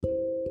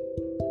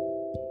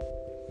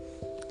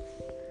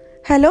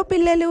Hello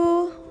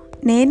పిల్లలు,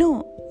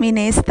 నేను మీ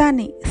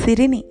నేస్తాన్ని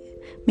సిరిని.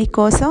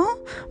 మీకోసం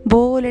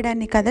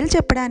బోలెడన్ని కథలు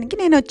చెప్పడానికి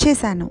నేను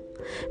వచ్చేసాను.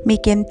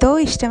 మీకెంతో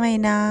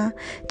ఇష్టమైన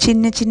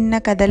చిన్న చిన్న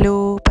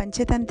కథలు,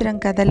 పంచతంత్రం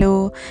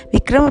కథలు,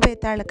 విక్రమ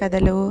బేతాళ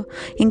కథలు,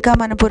 ఇంకా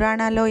మన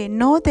పురాణాల్లో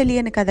ఎన్నో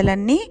తెలియని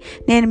కథలన్నీ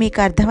నేను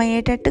మీకు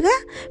అర్థమయ్యేటట్టుగా,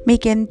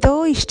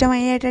 మీకెంతో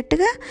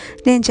ఇష్టమయ్యేటట్టుగా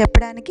నేను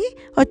చెప్పడానికి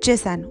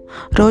వచ్చేసాను.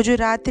 రోజు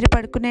రాత్రి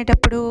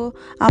పడుకునేటప్పుడు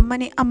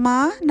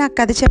అమ్మా నాకు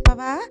కథ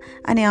చెప్పవా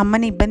అని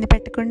అమ్మని ఇబ్బంది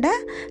పెట్టకుండా,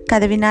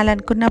 కథ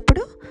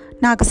వినాలనుకున్నప్పుడు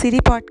నాకు సిరి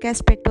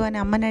పాడ్కాస్ట్ పెట్టు అని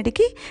అమ్మని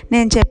అడిగి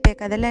నేను చెప్పే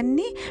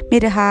కథలన్నీ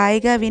మీరు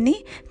హాయిగా విని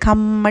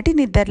కమ్మటి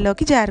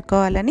నిద్రలోకి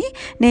జారుకోవాలని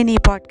నేను ఈ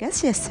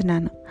పాడ్కాస్ట్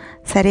చేస్తున్నాను.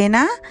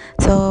 సరేనా?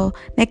 సో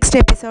నెక్స్ట్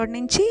ఎపిసోడ్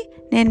నుంచి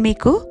నేను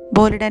మీకు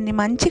బోలెడన్ని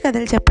మంచి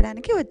కథలు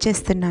చెప్పడానికి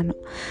వచ్చేస్తున్నాను.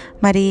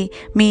 మరి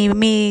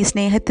మీ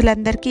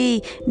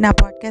స్నేహితులందరికీ నా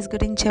పాడ్కాస్ట్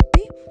గురించి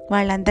చెప్పి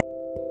వాళ్ళందరూ